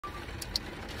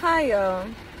Hi y'all.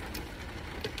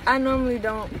 I normally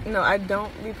don't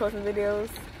be posting videos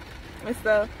and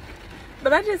stuff,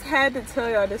 but I just had to tell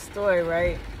y'all this story,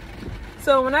 right?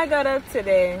 So when I got up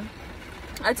today,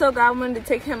 I told God I wanted to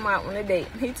take him out on a date.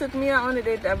 He took me out on a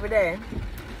date the other day,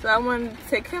 so I wanted to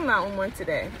take him out on one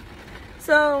today.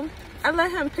 So I let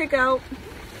him pick out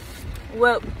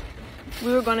what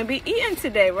we were going to be eating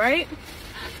today, right?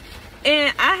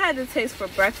 And I had to taste for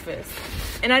breakfast,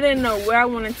 and I didn't know where I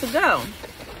wanted to go.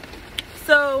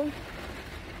 So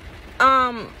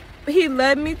he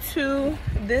led me to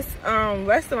this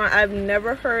restaurant I've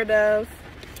never heard of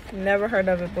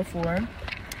it before.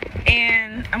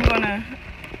 And I'm gonna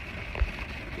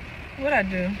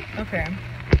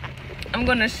I'm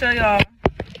gonna show y'all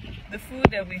the food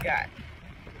that we got.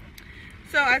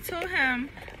 So I told him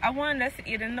I wanted us to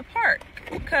eat in the park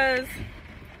because,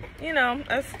 you know,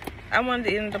 I wanted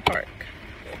to eat in the park.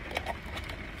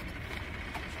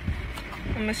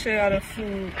 I'm gonna show y'all the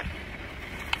food.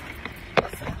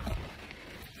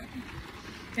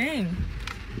 Dang,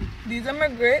 these are my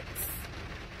grits.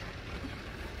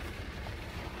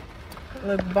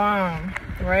 Look bomb,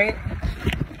 right?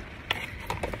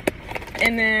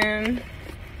 And then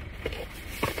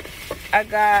I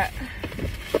got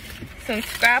some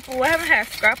scrapple. I haven't had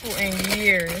scrapple in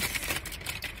years.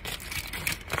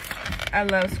 I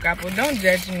love scrapple. Don't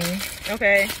judge me,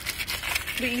 okay?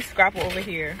 We eat scrapple over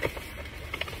here.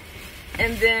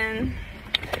 And then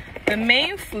the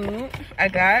main food I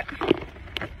got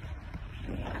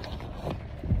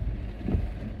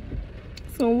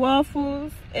some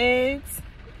waffles, eggs,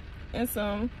 and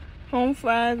some home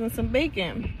fries and some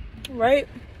bacon, right?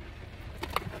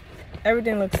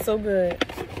 Everything looks so good.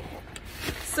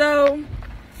 So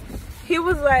he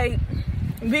was like,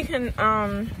 we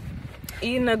can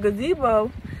eat in a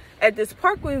gazebo at this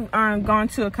park we've gone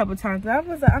to a couple times. But I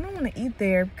was like, I don't want to eat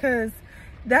there because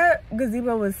that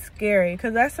gazebo was scary.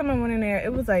 Because last time I went in there,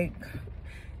 it was like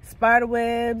spider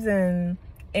webs and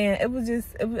it was just,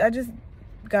 I just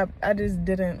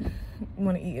didn't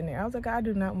want to eat in there. I was like, I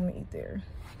do not want to eat there.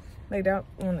 Like, that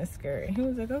one is scary. He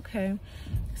was like, okay.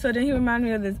 So then he reminded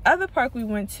me of this other park we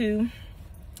went to.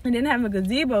 It didn't have a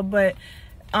gazebo, but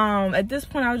at this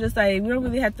point I was just like, we don't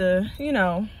really have to, you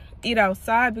know, eat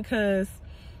outside because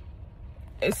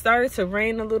it started to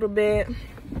rain a little bit.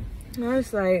 And I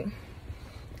was like,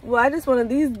 well, I just want to at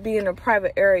least be in a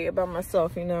private area by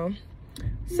myself, you know.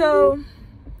 So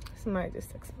somebody just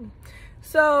texted me.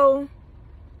 So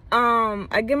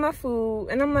I get my food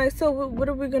and I'm like, so what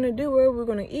are we gonna do? Where are we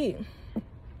gonna eat?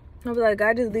 I was like,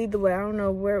 I just lead the way. I don't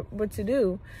know what to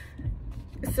do.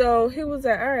 So he was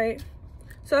like, all right.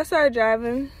 So I started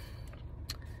driving,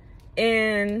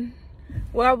 and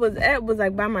where I was at was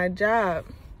like by my job.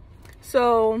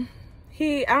 So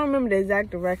I don't remember the exact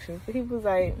directions, but he was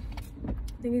like,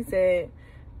 I think he said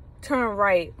turn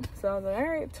right. So I was like, all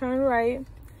right, turn right.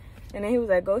 And then he was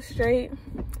like, go straight.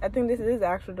 I think this is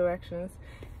actual directions.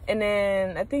 And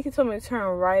then I think he told me to turn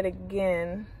right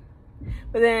again.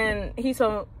 But then he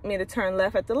told me to turn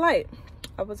left at the light.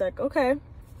 I was like, okay.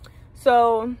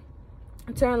 So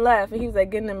I turned left and he was like,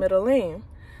 get in the middle lane.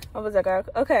 I was like,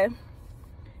 okay.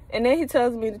 And then he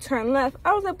tells me to turn left.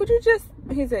 I was like, but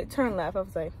he said, turn left. I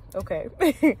was like, okay.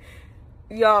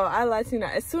 Y'all, I lied to you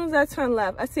not. As soon as I turn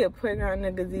left, I see a playground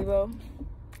in the gazebo.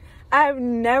 I've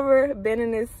never been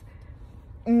in this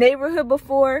neighborhood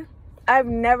before. I've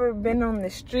never been on the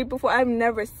street before. I've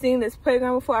never seen this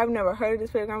playground before. I've never heard of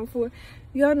this playground before.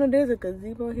 Y'all know there's a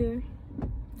gazebo here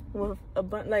with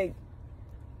a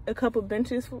couple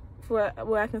benches for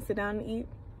where I can sit down and eat.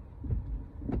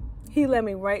 He led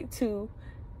me right to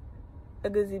a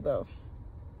gazebo.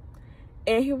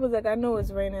 And he was like, I know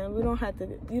it's raining. You don't have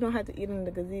to eat in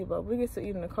the gazebo. We get to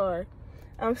eat in the car.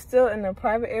 I'm still in a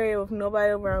private area with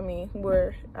nobody around me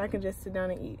where I can just sit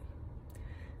down and eat.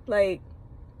 Like,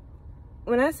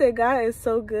 when I say God is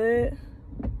so good,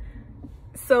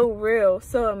 so real,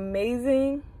 so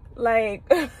amazing, like,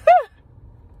 and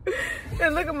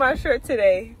look at my shirt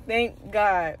today. Thank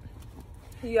God.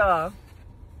 Y'all,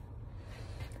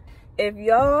 if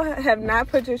y'all have not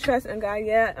put your trust in God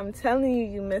yet, I'm telling you,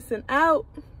 you're missing out.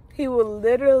 He will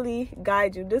literally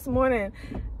guide you. This morning,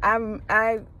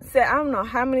 I said, I don't know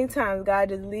how many times God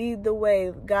just lead the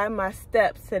way, guide my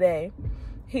steps today.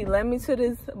 He led me to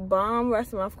this bomb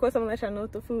restaurant. Of course, I'm going to let y'all know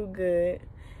if the food good.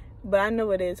 But I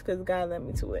know it is because God led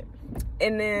me to it.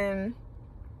 And then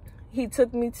he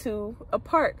took me to a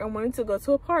park. I wanted to go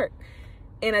to a park.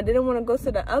 And I didn't want to go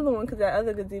to the other one because that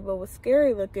other gazebo was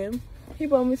scary looking. He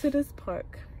brought me to this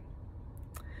park.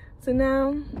 So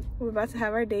now we're about to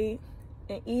have our date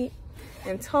and eat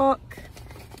and talk.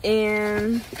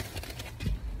 And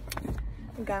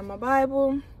Got my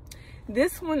Bible.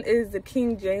 This one is the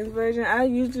King James Version. I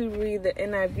usually read the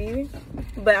NIV,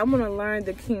 but I want to learn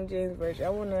the King James Version. I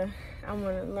want to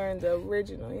learn the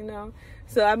original, you know.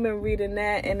 So I've been reading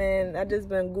that, and then I just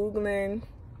been Googling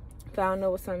if I don't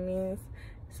know what something means.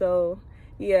 So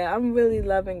yeah, I'm really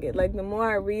loving it. Like, the more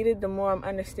I read it, the more I'm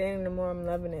understanding, the more I'm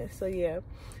loving it. So yeah.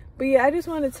 But yeah, I just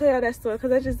wanted to tell y'all that story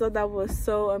because I just thought that was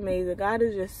so amazing. God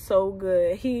is just so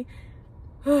good.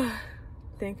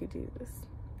 Thank you, Jesus.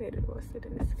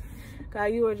 God,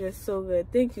 you are just so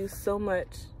good. Thank you so much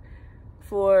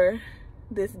for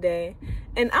this day.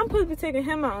 And I'm supposed to be taking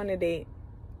him out on a date.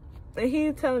 And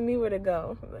he's telling me where to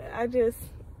go.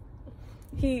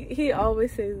 He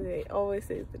always says the day. Always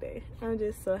says the day. I'm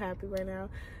just so happy right now.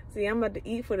 See, I'm about to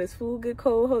eat for this food get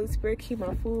cold. Holy Spirit, keep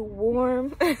my food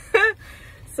warm.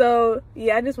 So,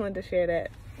 yeah, I just wanted to share that.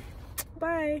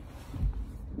 Bye.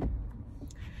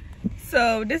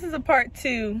 So, this is a part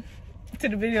 2 to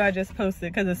the video I just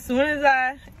posted. Because as soon as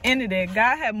I ended it,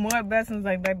 God had more blessings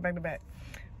like back to back.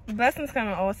 Blessings come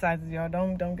in all sizes, y'all.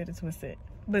 Don't get it twisted.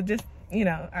 But just, you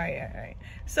know, all right.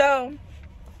 So,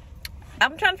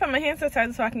 I'm trying to find my hand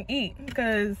sanitizer so I can eat.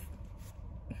 Because,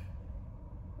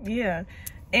 yeah.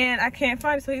 And I can't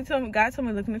find it. So, God told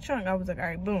me to look in the trunk. I was like, all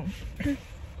right, boom.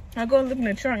 I go and look in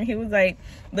the trunk. He was like,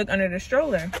 look under the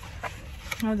stroller.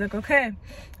 I was like, okay.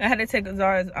 I had to take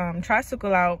Zara's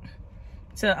tricycle out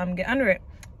to get under it.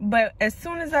 But as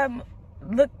soon as I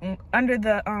looked under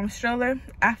the stroller,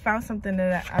 I found something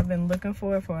that I've been looking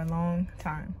for a long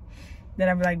time. That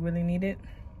I like really needed.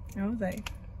 I was like,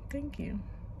 thank you.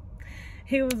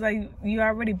 He was like, you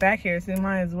already back here, so you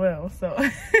might as well. So,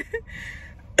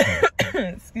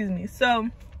 excuse me. So,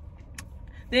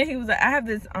 then he was like, I have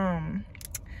this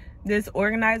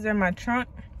organizer in my trunk.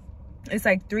 It's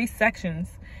like 3 sections,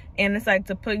 and it's like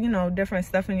to put, you know, different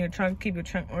stuff in your trunk, keep your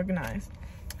trunk organized.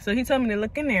 So he told me to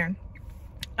look in there.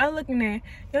 I look in there.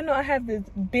 Y'all know I have this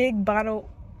big bottle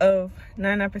of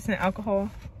 99%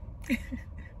 alcohol.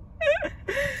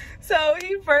 So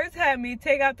he first had me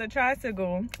take out the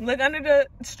tricycle, look under the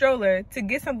stroller to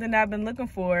get something that I've been looking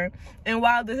for, and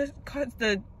while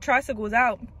the tricycle was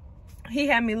out, he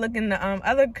had me look in the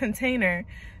other container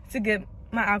to get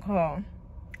my alcohol.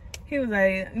 He was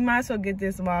like, you might as well get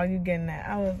this while you're getting that.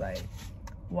 I was like,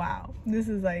 wow, this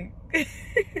is like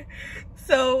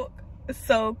so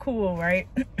cool, right?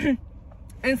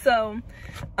 And so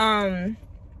oh,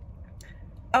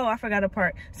 I forgot a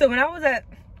part. So when I was at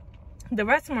the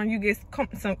restaurant, you get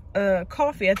some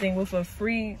coffee, I think, with a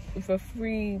free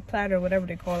platter, whatever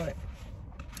they call it.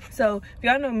 So if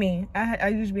y'all know me, I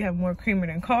usually have more creamer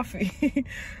than coffee.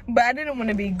 But I didn't want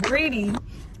to be greedy.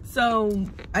 So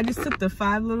I just took the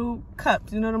 5 little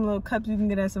cups. You know them little cups you can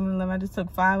get at 7-Eleven? I just took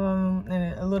 5 of them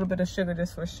and a little bit of sugar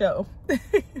just for show.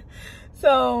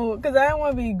 So, because I don't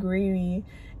want to be greedy.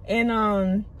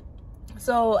 And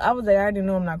so I was like, I already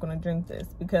know I'm not going to drink this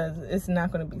because it's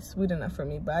not going to be sweet enough for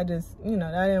me. But I just, you know,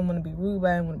 I didn't want to be rude,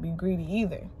 but I didn't want to be greedy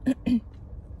either.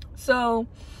 So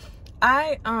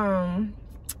I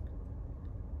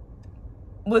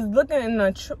was looking in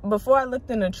the before I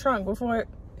looked in the trunk, before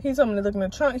he told me to look in the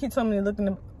trunk, he told me to look in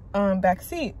the back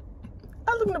seat.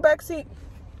 I look in the back seat.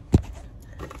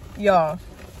 Y'all.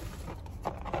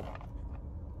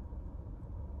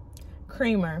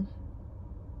 Creamer.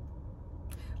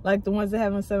 Like the ones that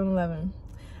have on 7-Eleven.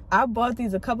 I bought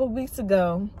these a couple weeks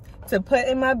ago to put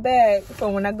in my bag for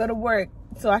when I go to work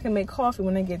so I can make coffee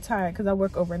when I get tired because I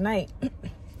work overnight.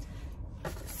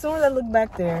 As soon as I look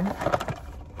back there,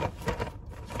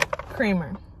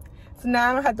 creamer. So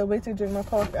now I don't have to wait to drink my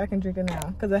coffee. I can drink it now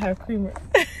because I have creamer.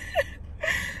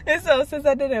 And so since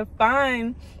I didn't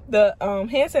find the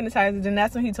hand sanitizer, then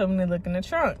that's when he told me to look in the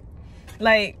trunk.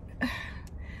 Like,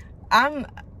 I'm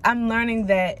learning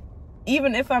that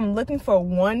even if I'm looking for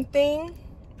one thing,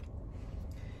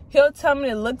 he'll tell me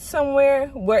to look somewhere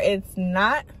where it's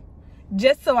not,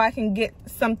 just so I can get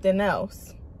something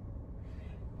else.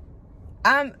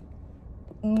 I'm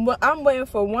waiting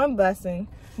for one blessing,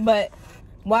 but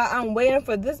while I'm waiting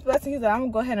for this blessing, he's like, I'm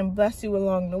gonna go ahead and bless you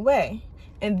along the way,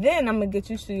 and then I'm gonna get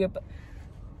you to your.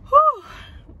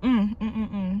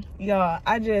 Y'all,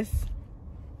 I just,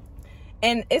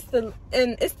 and it's the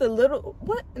little,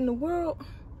 what in the world?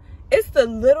 It's the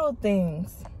little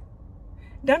things.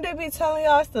 Don't they be telling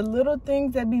y'all it's the little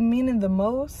things that be meaning the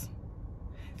most?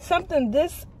 Something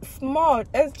this small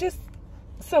as just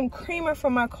some creamer for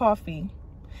my coffee,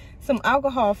 some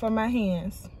alcohol for my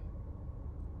hands,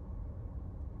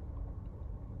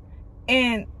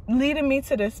 and leading me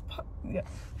to this.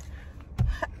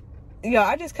 Yo,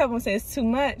 I just kept on saying it's too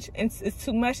much. It's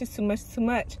too much. It's too much. It's too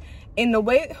much. In the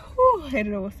way, I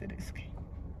hated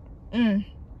it.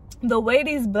 the way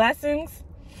these blessings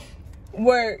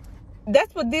were,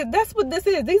 that's what this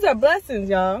is. These are blessings,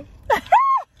 y'all.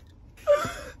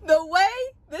 The way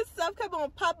this stuff kept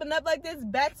on popping up like this,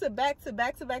 back to back to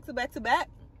back to back to back to back.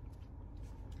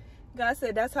 God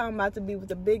said, that's how I'm about to be with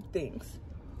the big things.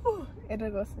 Whew.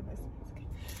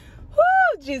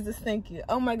 Whoo, Jesus, thank you.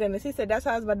 Oh my goodness. He said, that's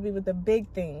how I was about to be with the big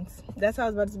things. That's how I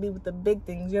was about to be with the big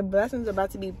things. Your blessings are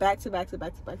about to be back to back to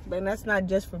back to back to back. And that's not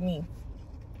just for me.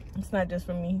 It's not just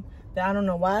for me. I don't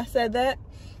know why I said that.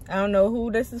 I don't know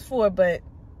who this is for, but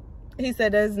he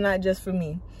said that's not just for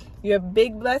me. Your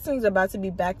big blessings are about to be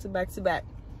back to back to back.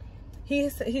 He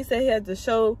said he had to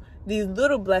show these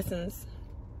little blessings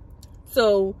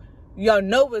so y'all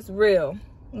know it's real.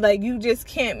 Like, you just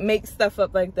can't make stuff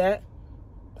up like that.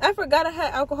 I forgot I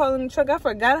had alcohol in the truck. I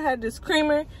forgot I had this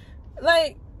creamer.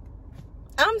 Like,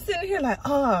 I'm sitting here like,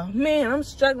 oh man, I'm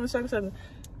struggling.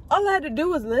 All I had to do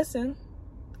was listen.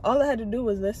 All I had to do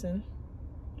was listen.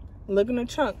 Look in the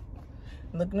trunk.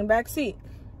 Look in the back seat.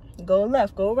 Go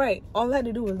left, go right. All I had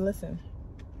to do was listen.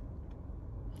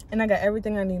 And I got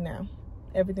everything I need now.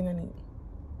 Everything I need.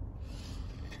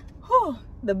 Whew.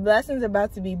 The blessings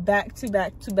about to be back to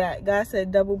back to back. God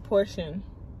said double portion.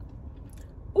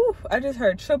 Ooh, I just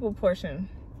heard triple portion.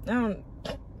 I don't...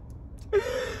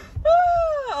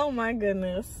 Oh my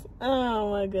goodness.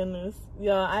 Oh my goodness.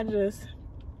 Y'all, I'm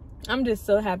just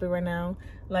so happy right now.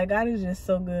 Like, God is just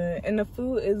so good. And the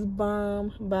food is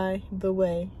bomb, by the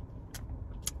way.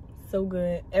 So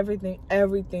good. Everything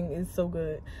is so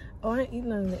good. Oh, I ain't eating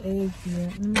none of the eggs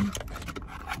yet.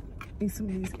 Eat some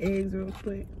of these eggs real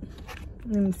quick.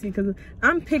 Let me see, because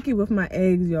I'm picky with my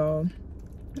eggs, y'all.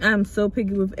 I'm so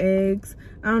picky with eggs.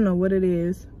 I don't know what it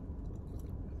is.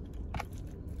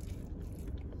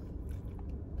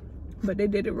 But they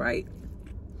did it right.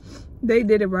 They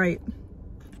did it right.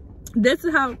 This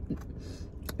is how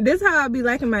I be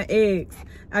liking my eggs.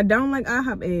 I don't like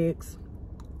IHOP eggs.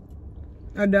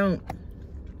 I don't.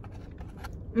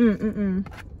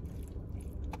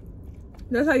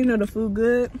 That's how you know the food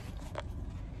good.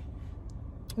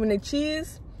 When the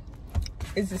cheese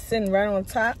is just sitting right on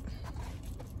top.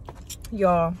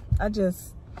 Y'all, let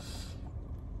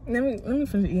me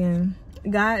finish eating.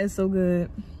 God is so good.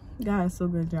 God is so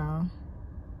good, y'all.